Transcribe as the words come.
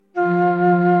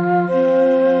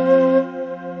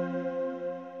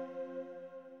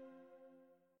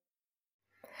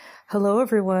Hello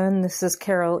everyone, this is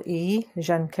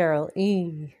Jean Carol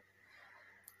E.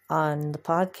 on the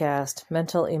podcast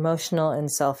Mental, Emotional, and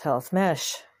Self-Health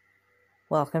Mesh.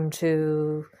 Welcome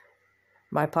to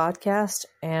my podcast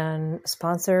and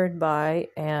sponsored by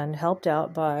and helped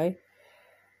out by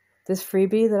this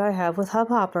freebie that I have with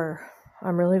Hubhopper.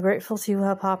 I'm really grateful to you,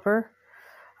 Hubhopper.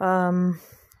 I'm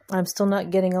still not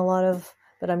getting a lot of,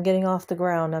 but I'm getting off the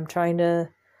ground. I'm trying to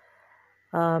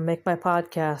make my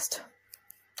podcast.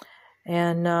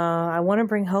 And I want to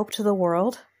bring hope to the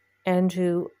world and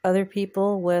to other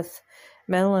people with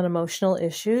mental and emotional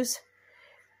issues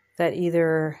that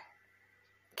either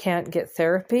can't get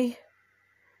therapy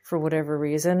for whatever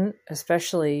reason,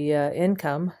 especially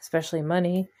income, especially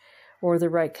money, or the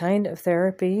right kind of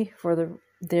therapy for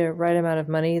the right amount of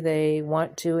money they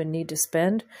want to and need to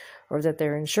spend, or that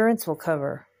their insurance will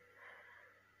cover.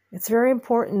 It's very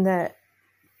important that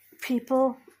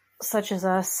people such as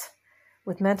us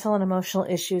with mental and emotional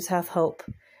issues have hope.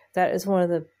 That is one of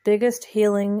the biggest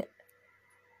healing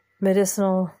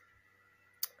medicinal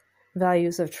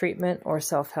values of treatment or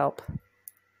self-help.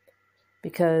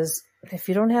 Because if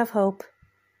you don't have hope,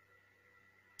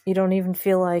 you don't even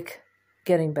feel like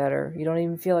getting better. You don't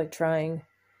even feel like trying.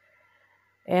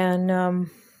 And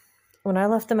when I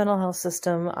left the mental health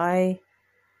system, I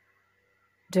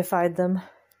defied them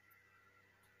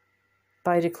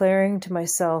by declaring to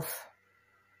myself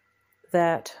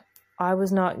that I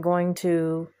was not going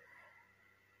to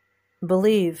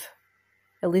believe,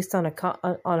 at least on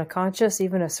a conscious,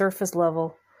 even a surface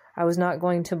level, I was not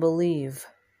going to believe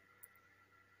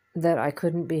that I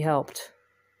couldn't be helped.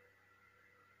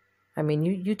 I mean,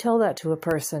 you tell that to a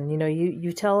person,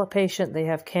 you tell a patient they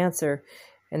have cancer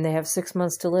and they have 6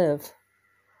 months to live.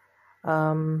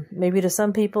 Maybe to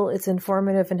some people it's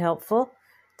informative and helpful.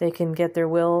 They can get their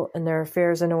will and their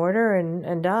affairs in order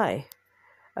and die.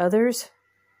 Others,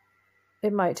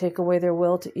 it might take away their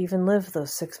will to even live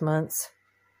those 6 months.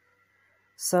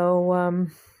 So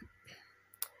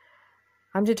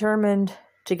I'm determined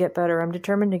to get better. I'm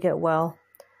determined to get well,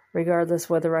 regardless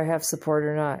whether I have support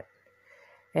or not.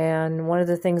 And one of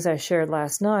the things I shared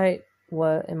last night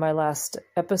in my last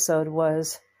episode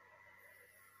was,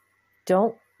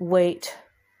 don't wait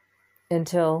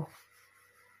until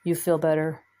you feel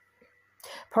better.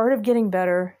 Part of getting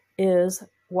better is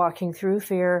walking through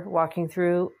fear, walking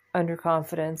through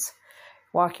underconfidence,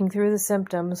 walking through the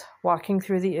symptoms, walking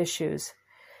through the issues.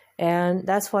 And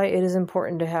that's why it is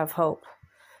important to have hope.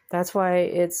 That's why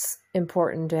it's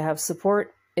important to have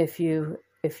support if you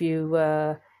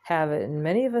have it, and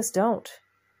many of us don't.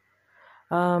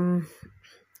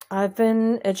 I've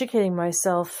been educating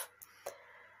myself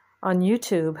on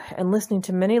YouTube and listening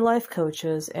to many life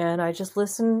coaches, and I just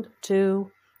listened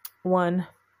to one.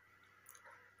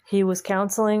 He was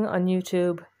counseling on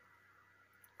YouTube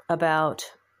about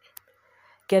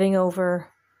getting over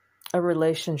a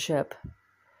relationship.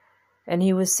 And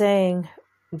he was saying,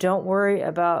 don't worry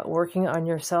about working on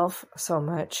yourself so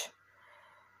much.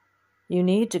 You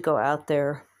need to go out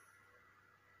there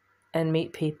and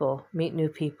meet new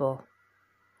people.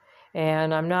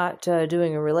 And I'm not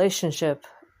doing a relationship,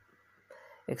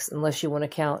 unless you want to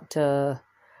count the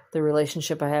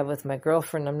relationship I have with my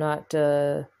girlfriend. I'm not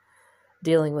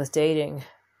dealing with dating.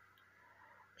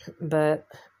 But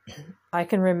I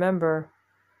can remember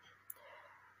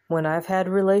when I've had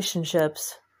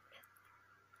relationships,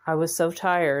 I was so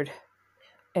tired,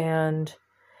 and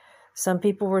some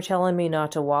people were telling me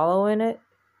not to wallow in it,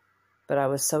 but I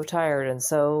was so tired and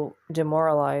so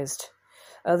demoralized.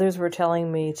 Others were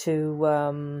telling me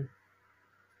to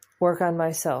work on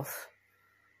myself,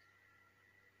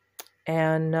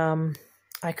 and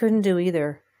I couldn't do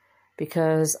either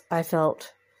because I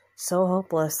felt so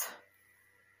hopeless.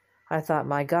 I thought,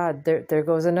 my God, there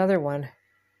goes another one.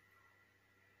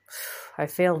 I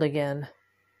failed again.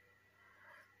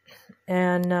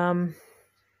 And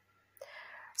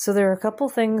so there are a couple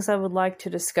things I would like to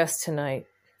discuss tonight.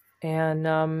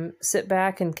 And sit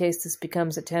back in case this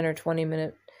becomes a 10 or 20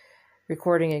 minute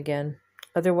recording again.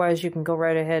 Otherwise, you can go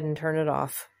right ahead and turn it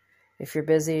off. If you're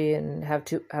busy and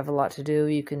have a lot to do,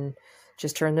 you can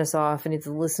just turn this off and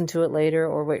either listen to it later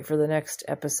or wait for the next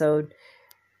episode,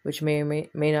 which may or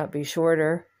may not be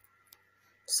shorter.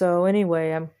 So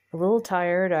anyway, I'm a little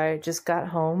tired. I just got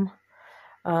home.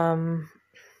 I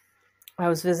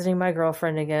was visiting my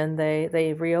girlfriend again.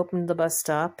 They reopened the bus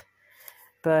stop,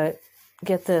 but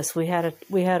get this, we had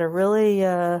a really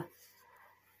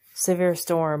severe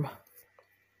storm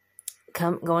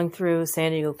going through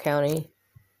San Diego County.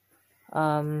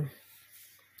 I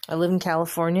live in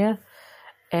California,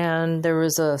 and there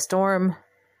was a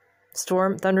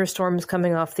thunderstorms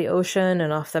coming off the ocean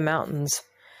and off the mountains.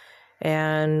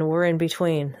 And we're in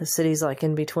between. The city's like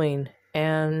in between.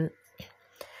 And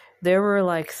there were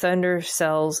like thunder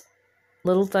cells,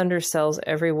 little thunder cells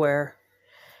everywhere.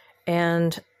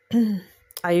 And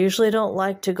I usually don't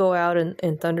like to go out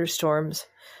in thunderstorms.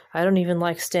 I don't even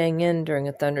like staying in during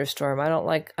a thunderstorm. I don't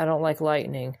like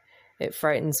lightning. It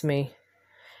frightens me.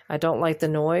 I don't like the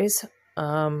noise.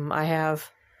 I have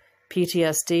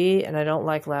PTSD and I don't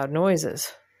like loud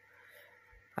noises.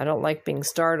 I don't like being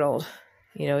startled.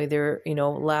 Either,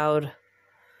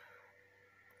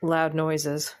 loud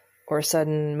noises or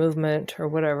sudden movement or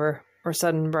whatever, or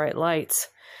sudden bright lights.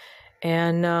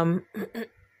 And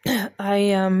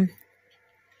I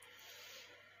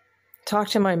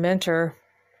talked to my mentor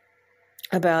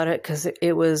about it because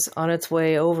it was on its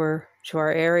way over to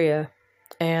our area.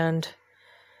 And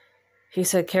he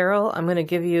said, Carol, I'm going to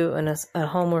give you a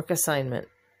homework assignment.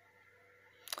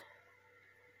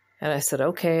 And I said,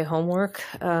 okay, homework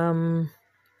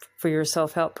for your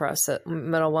self-help process,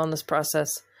 mental wellness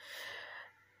process.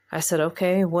 I said,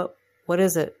 okay, what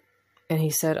is it? And he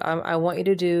said, I want you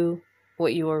to do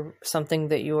something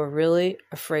that you are really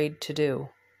afraid to do.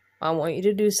 I want you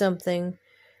to do something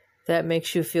that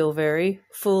makes you feel very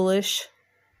foolish.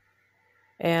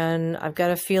 And I've got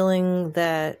a feeling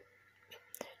that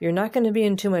you're not going to be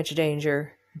in too much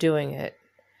danger doing it,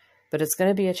 but it's going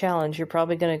to be a challenge. You're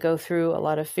probably going to go through a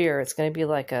lot of fear. It's going to be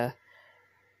like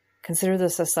consider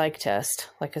this a psych test,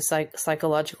 like a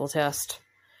psychological test.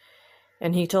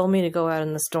 And he told me to go out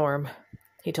in the storm.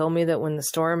 He told me that when the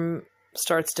storm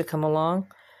starts to come along,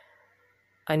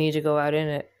 I need to go out in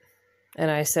it. And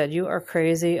I said, you are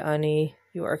crazy, Ani.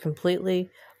 You are completely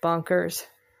bonkers.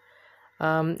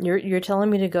 You're telling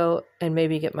me to go and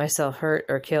maybe get myself hurt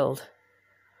or killed.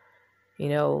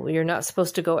 You're not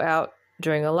supposed to go out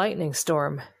during a lightning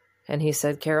storm. And he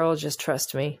said, Carol, just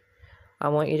trust me. I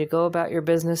want you to go about your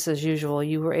business as usual.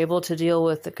 You were able to deal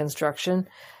with the construction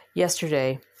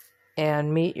yesterday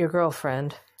and meet your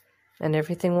girlfriend, and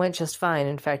everything went just fine.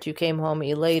 In fact, you came home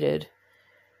elated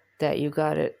that you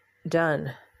got it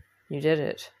done. You did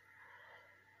it.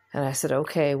 And I said,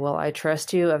 okay, well, I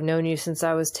trust you. I've known you since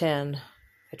I was 10.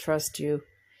 I trust you.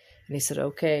 And he said,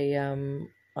 okay,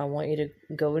 I want you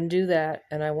to go and do that,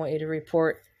 and I want you to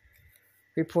report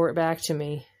back to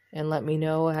me and let me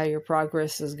know how your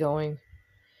progress is going.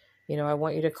 I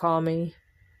want you to call me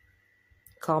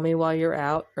while you're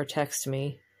out, or text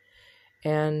me.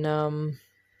 And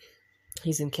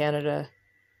he's in Canada.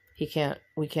 We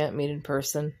can't meet in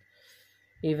person.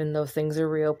 Even though things are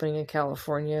reopening in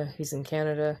California, he's in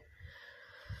Canada.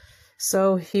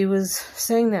 So he was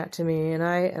saying that to me, and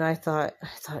I thought,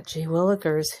 gee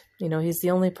willikers, he's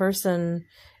the only person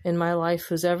in my life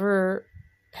who's ever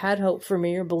had hope for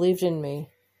me or believed in me,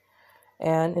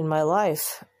 and in my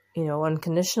life,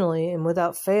 unconditionally and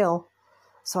without fail.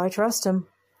 So I trust him.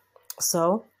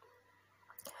 So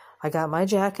I got my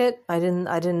jacket. I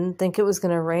didn't think it was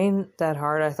going to rain that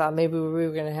hard. I thought maybe we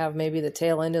were going to have maybe the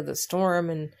tail end of the storm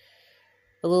and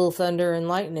a little thunder and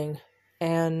lightning.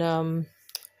 And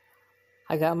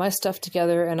I got my stuff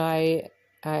together, and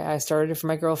I started for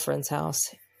my girlfriend's house.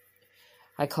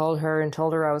 I called her and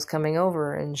told her I was coming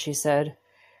over, and she said,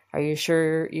 are you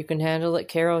sure you can handle it,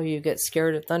 Carol? You get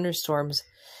scared of thunderstorms.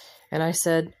 And I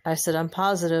said, I'm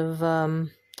positive. I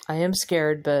am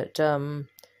scared, but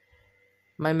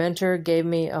my mentor gave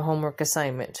me a homework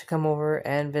assignment to come over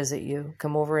and visit you.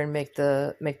 Come over and make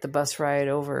the bus ride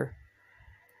over.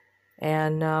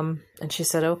 And she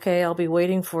said, okay, I'll be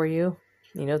waiting for you.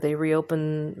 They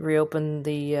reopen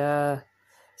the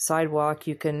sidewalk.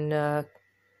 You can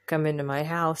come into my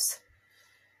house.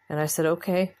 And I said,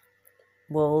 okay,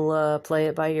 we'll play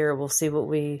it by ear. We'll see what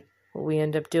we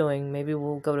end up doing. Maybe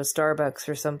we'll go to Starbucks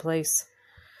or someplace,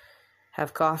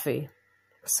 have coffee.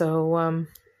 So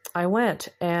I went,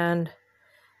 and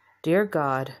dear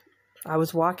God, I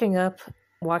was walking up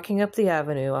the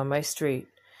avenue on my street,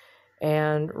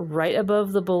 and right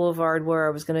above the boulevard where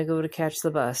I was going to go to catch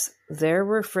the bus, there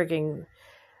were frigging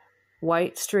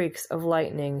white streaks of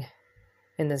lightning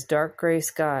in this dark gray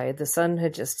sky. The sun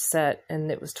had just set, and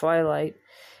it was twilight,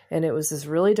 and it was this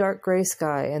really dark gray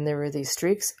sky, and there were these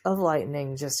streaks of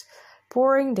lightning just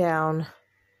pouring down,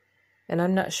 and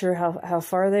I'm not sure how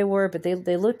far they were, but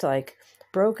they looked like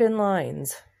broken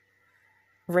lines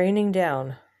raining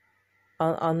down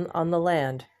on the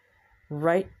land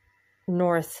right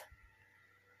north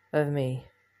of me.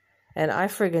 And I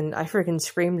friggin'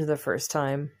 screamed the first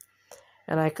time.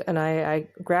 And I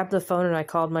grabbed the phone and I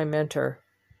called my mentor,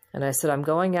 and I said, I'm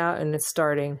going out and it's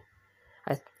starting.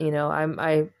 I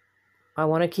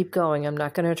want to keep going. I'm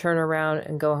not going to turn around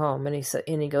and go home. And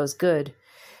he goes, good.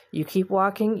 You keep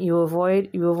walking. You avoid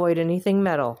anything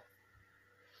metal.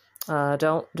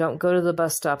 Don't go to the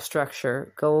bus stop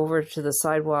structure. Go over to the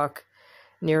sidewalk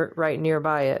right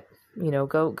nearby it.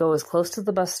 Go as close to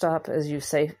the bus stop as you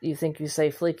think you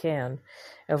safely can.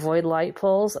 Avoid light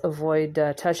poles. Avoid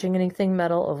touching anything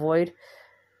metal. Avoid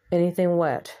anything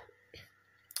wet.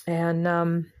 And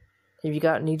have you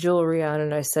got any jewelry on?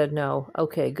 And I said no.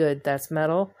 Okay, good. That's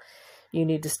metal. You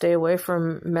need to stay away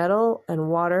from metal and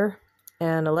water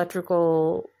and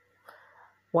electrical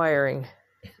wiring.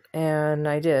 And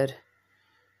I did.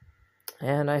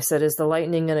 And I said, is the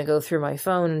lightning going to go through my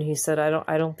phone? And he said,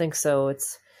 I don't think so.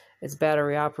 It's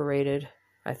battery operated.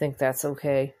 I think that's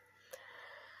okay.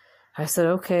 I said,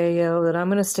 okay, then I'm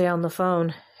going to stay on the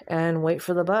phone and wait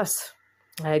for the bus.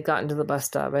 I had gotten to the bus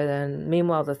stop, and then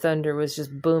meanwhile the thunder was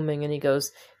just booming, and he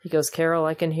goes, Carol,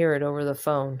 I can hear it over the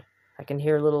phone. I can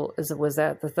hear was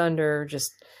that the thunder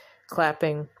just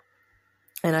clapping?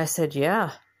 And I said,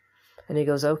 yeah. And he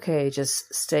goes, okay,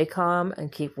 just stay calm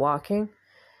and keep walking,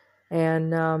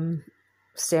 and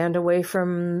stand away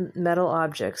from metal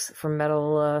objects, from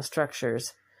metal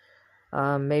structures.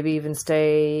 Maybe even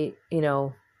stay,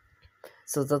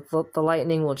 so the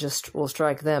lightning will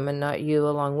strike them and not you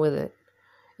along with it,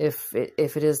 if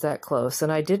it is that close.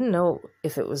 And I didn't know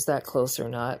if it was that close or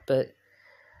not, but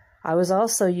I was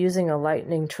also using a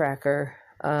lightning tracker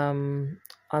on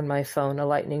my phone, a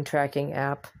lightning tracking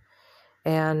app,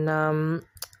 and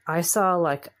I saw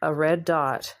like a red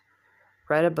dot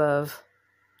right above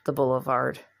the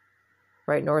boulevard,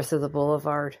 right north of the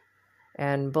boulevard,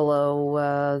 and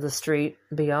below the street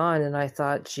beyond. And I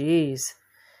thought, geez,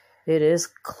 it is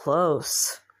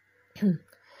close.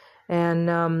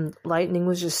 And lightning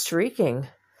was just streaking.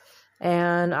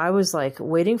 And I was like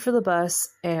waiting for the bus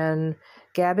and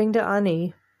gabbing to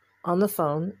Ani on the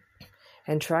phone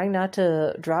and trying not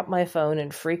to drop my phone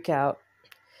and freak out.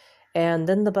 And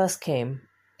then the bus came.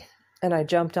 And I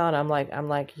jumped on. I'm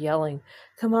like yelling,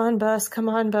 come on, bus,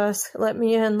 let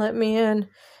me in.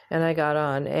 And I got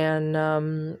on.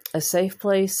 And a safe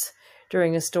place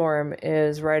during a storm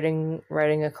is riding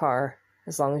a car,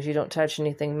 as long as you don't touch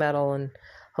anything metal, and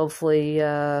hopefully,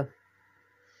 you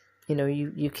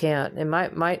can't. It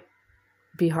might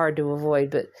be hard to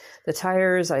avoid, but the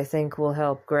tires, I think, will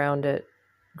help ground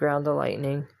the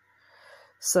lightning,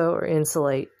 or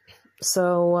insulate.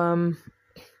 So,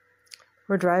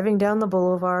 we're driving down the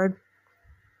boulevard.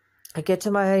 I get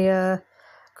to my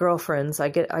girlfriend's. I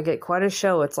get quite a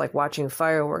show. It's like watching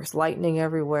fireworks, lightning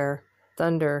everywhere,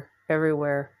 thunder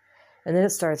everywhere. And then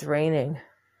it starts raining.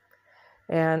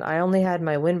 And I only had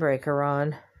my windbreaker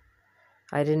on.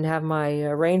 I didn't have my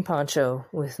rain poncho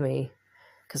with me,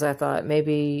 because I thought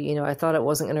maybe, I thought it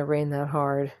wasn't going to rain that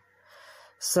hard.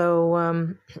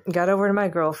 So got over to my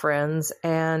girlfriend's,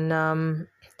 and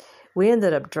we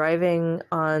ended up driving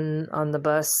on the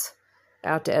bus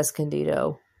out to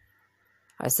Escondido.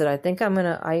 I said, I think I'm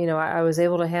gonna. I was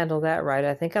able to handle that ride.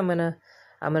 I think I'm gonna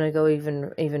go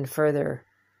even further.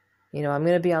 I'm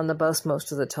gonna be on the bus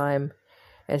most of the time.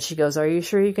 And she goes, are you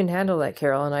sure you can handle that,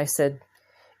 Carol? And I said,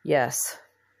 yes.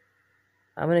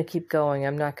 I'm gonna keep going.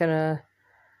 I'm not gonna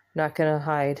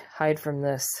hide from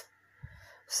this.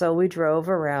 So we drove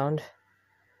around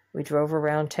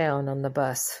town on the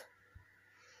bus.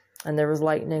 And there was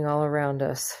lightning all around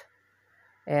us.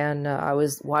 And I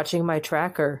was watching my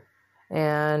tracker,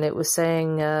 and it was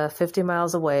saying 50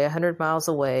 miles away, 100 miles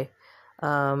away,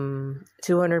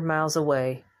 200 miles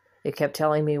away. It kept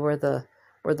telling me where the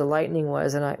lightning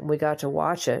was, and we got to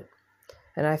watch it.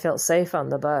 And I felt safe on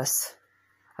the bus.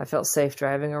 I felt safe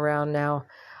driving around now.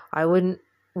 I wouldn't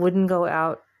go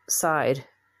outside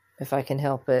if I can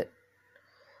help it.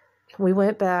 We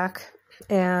went back,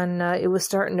 and it was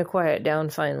starting to quiet down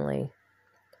finally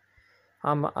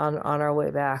on our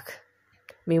way back.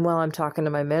 Meanwhile, I'm talking to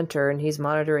my mentor, and he's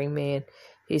monitoring me, and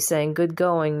he's saying, good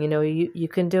going, you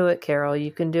can do it, Carol,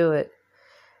 you can do it.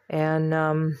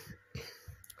 And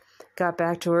got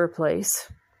back to her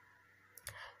place,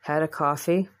 had a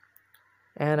coffee,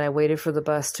 and I waited for the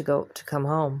bus to come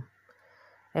home.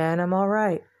 And I'm all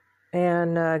right.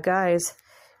 And guys,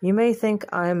 you may think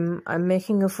I'm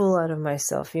making a fool out of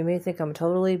myself. You may think I'm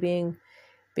totally being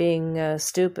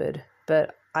stupid,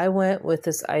 but I went with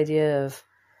this idea of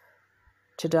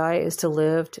to die is to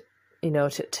live,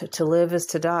 to live is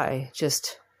to die.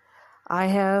 I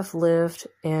have lived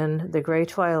in the gray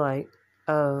twilight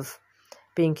of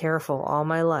being careful all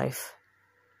my life.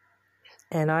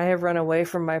 And I have run away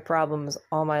from my problems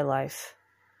all my life.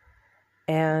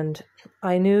 And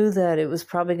I knew that it was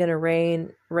probably going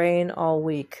to rain all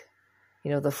week.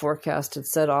 The forecast had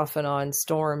said off and on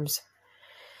storms.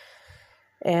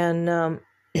 And I'm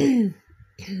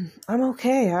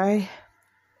okay.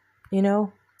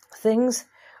 Things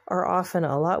are often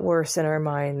a lot worse in our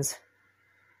minds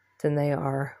than they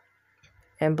are.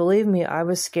 And believe me, I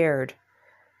was scared,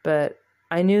 but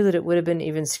I knew that it would have been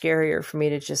even scarier for me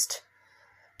to just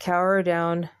cower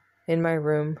down in my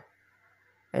room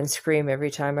and scream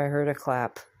every time I heard a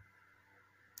clap.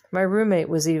 My roommate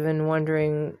was even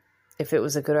wondering if it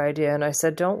was a good idea, and I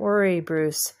said, "Don't worry,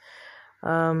 Bruce.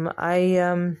 I'm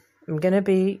going to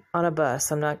be on a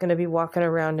bus. I'm not going to be walking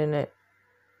around in it."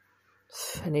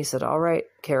 And he said, "All right,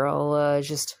 Carol,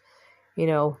 just,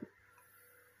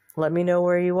 let me know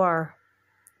where you are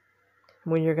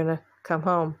when you're going to come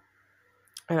home."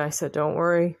 And I said, "Don't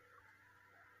worry."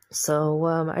 So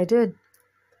I did.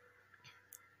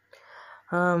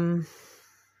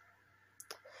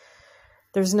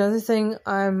 There's another thing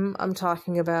I'm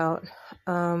talking about.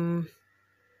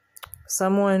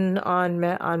 Someone on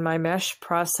my mesh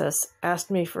process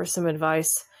asked me for some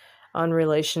advice on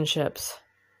relationships,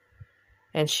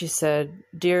 and she said,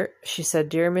 "Dear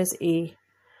Ms. E,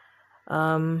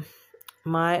 I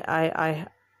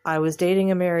was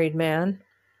dating a married man,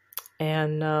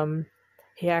 and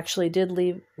he actually did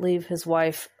leave his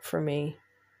wife for me."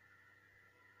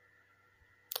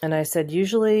 And I said,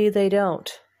 "Usually they don't.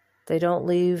 They don't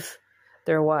leave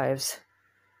their wives."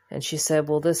 And she said,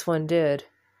 "Well, this one did."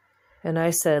 And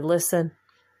I said, "Listen,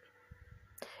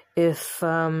 if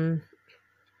you're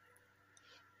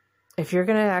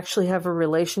going to actually have a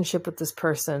relationship with this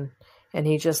person and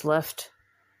he just left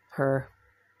her,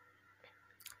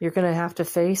 you're going to have to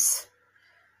face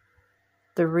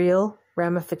the real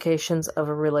ramifications of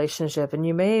a relationship. And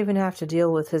you may even have to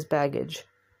deal with his baggage.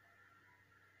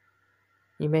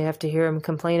 You may have to hear him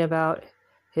complain about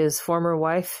his former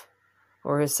wife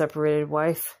or his separated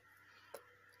wife.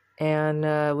 And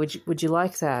would you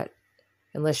like that?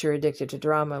 Unless you're addicted to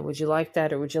drama. Would you like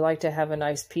that? Or would you like to have a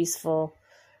nice, peaceful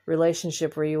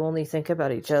relationship where you only think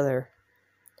about each other?"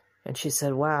 And she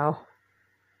said, "Wow,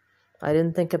 I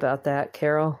didn't think about that,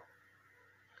 Carol."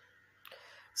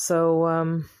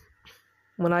 So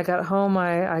when I got home,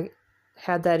 I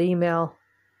had that email,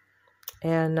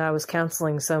 and I was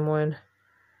counseling someone.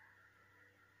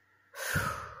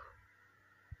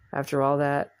 After all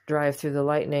that drive through the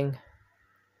lightning.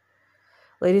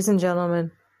 Ladies and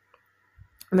gentlemen,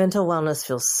 mental wellness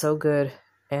feels so good,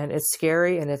 and it's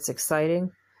scary and it's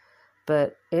exciting,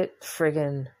 but it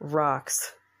friggin'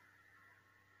 rocks.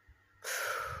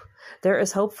 There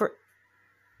is hope for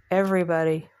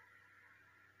everybody.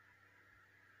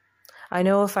 I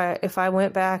know if I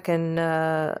went back and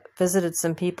visited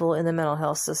some people in the mental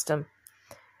health system,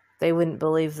 they wouldn't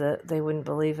believe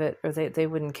it, or they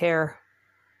wouldn't care.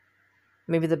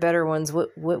 Maybe the better ones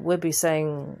would be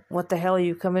saying, "What the hell are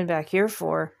you coming back here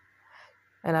for?"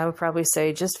 And I would probably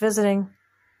say, "Just visiting."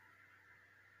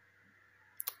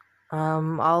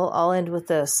 I'll end with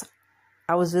this.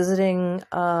 I was visiting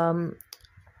an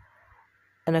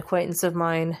acquaintance of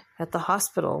mine at the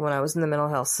hospital when I was in the mental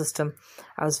health system.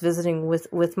 I was visiting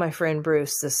with my friend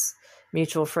Bruce, this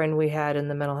mutual friend we had in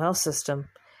the mental health system.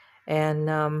 And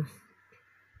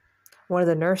one of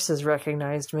the nurses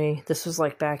recognized me. This was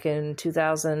like back in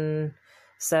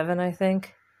 2007, I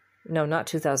think. No, not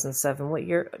 2007. What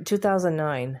year?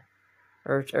 2009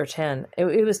 or 10.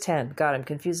 It was 10. God, I'm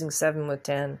confusing 7 with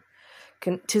 10.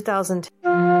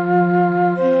 2010.